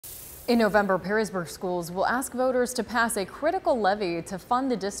In November, Perrysburg schools will ask voters to pass a critical levy to fund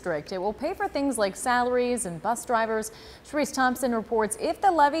the district. It will pay for things like salaries and bus drivers. Sharice Thompson reports if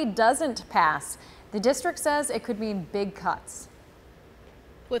the levy doesn't pass, the district says it could mean big cuts.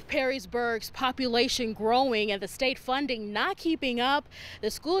 With Perrysburg's population growing and the state funding not keeping up,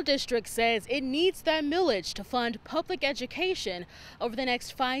 the school district says it needs that millage to fund public education over the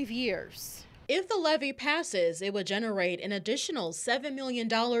next 5 years. If the levy passes, it would generate an additional $7 million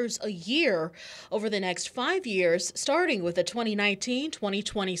a year over the next 5 years, starting with the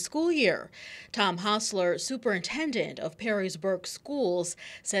 2019-2020 school year. Tom Hostler, superintendent of Perrysburg schools,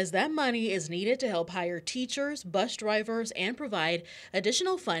 says that money is needed to help hire teachers, bus drivers, and provide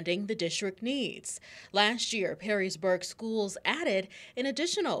additional funding the district needs. Last year, Perrysburg schools added an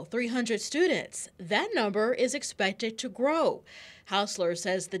additional 300 students. That number is expected to grow. Hostler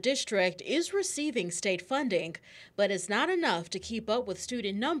says the district is receiving state funding, but it's not enough to keep up with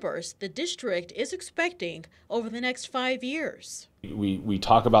student numbers the district is expecting over the next 5 years. We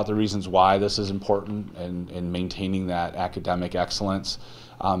talk about the reasons why this is important and maintaining that academic excellence,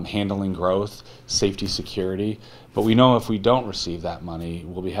 handling growth, safety, security. But we know if we don't receive that money,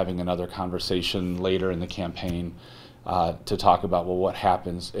 we'll be having another conversation later in the campaign to talk about, well, what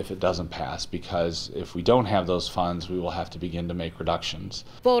happens if it doesn't pass, because if we don't have those funds, we will have to begin to make reductions.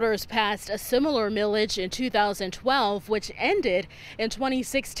 Voters passed a similar millage in 2012, which ended in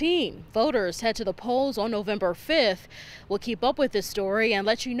 2016. Voters head to the polls on November 5th. We'll keep up with this story and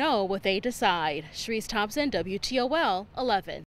let you know what they decide. Sharice Thompson, WTOL 11.